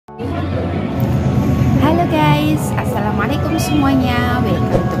Assalamualaikum semuanya,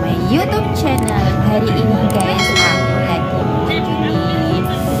 welcome to my YouTube channel. Hari ini guys, aku lagi mengunjungi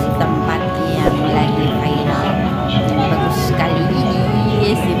tempat yang lagi viral, bagus sekali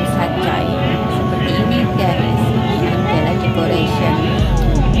ini, Tsim seperti ini guys. Ini adalah decoration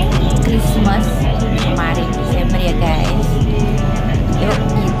Christmas kemarin Desember ya guys. Yuk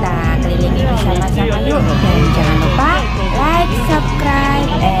kita kelilingi bersama-sama yuk, dan jangan lupa like, subscribe,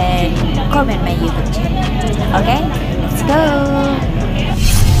 and comment my YouTube channel. Okay, let's go.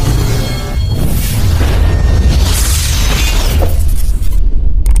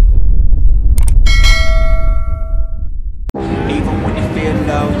 Even when you feel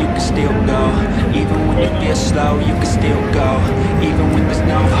low, you can still go. Even when you feel slow, you can still go. Even when there's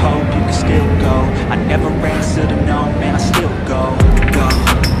no hope, you can still go. I never answer to no, man, I still go. Go,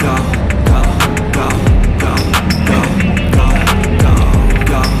 go, go, go, go, go, go, go,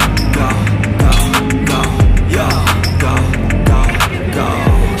 go, go, go, go, yo, go, go, go.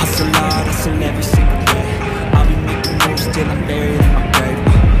 Hustle hard, hustle every single day. I'll be making moves till I'm buried in my grave.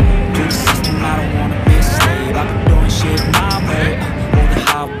 To the system, I don't wanna be a slave. I've been doing shit my way, or the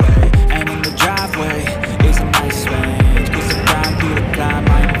highway, and in the driveway is a nice range. 'Cause I grind through the climb,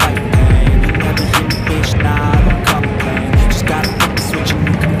 I invite pain. You never hit me, bitch, nah, I don't complain. Just gotta flip the switch and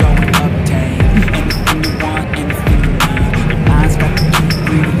you can go and obtain anything you want, anything you need. Your mind's got to keep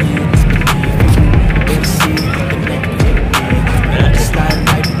breathing, it's belief. Baby, see the negativity, but I just slide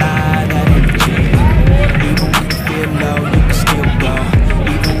right by that energy. Even when you feel low, you can still go.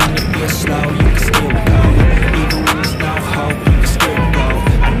 Even when you feel slow, you can still go. Even when there's no hope, you can still go.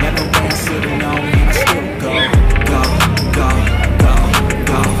 I never answer to no, man, I still go. Go, go, go,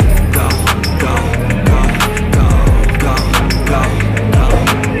 go, go, go, go, go, go, go, go, go,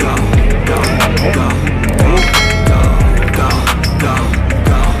 go, go, go, go,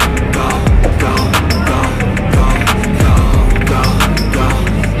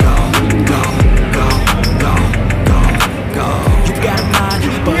 go, go, you got a mind,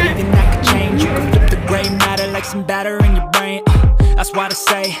 but even that could change. You can flip the gray matter like some batter in your brain. That's why I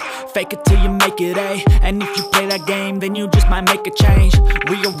say, fake it till you make it A. And if you play that game, then you just might make a change.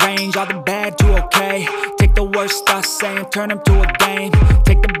 Rearrange all the bad to okay. Take the worst thoughts saying, turn them to a game.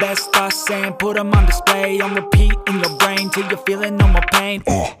 Take the best thoughts saying, put them on display. On repeat in your brain till you're feeling no more pain.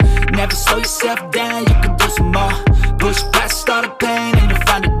 Never slow yourself down, you can do some more. Push past all the pain and you'll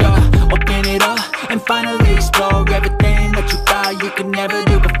find a door. Open it up and finally explore everything that you thought you could never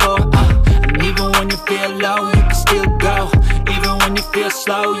do before. And even when you feel low, you can still go. Even when you feel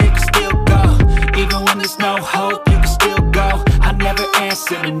slow, you can still go. Even when there's no hope, you can still go. I never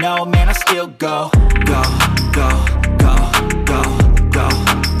answer to no, man, I still go. Go, go, go, go.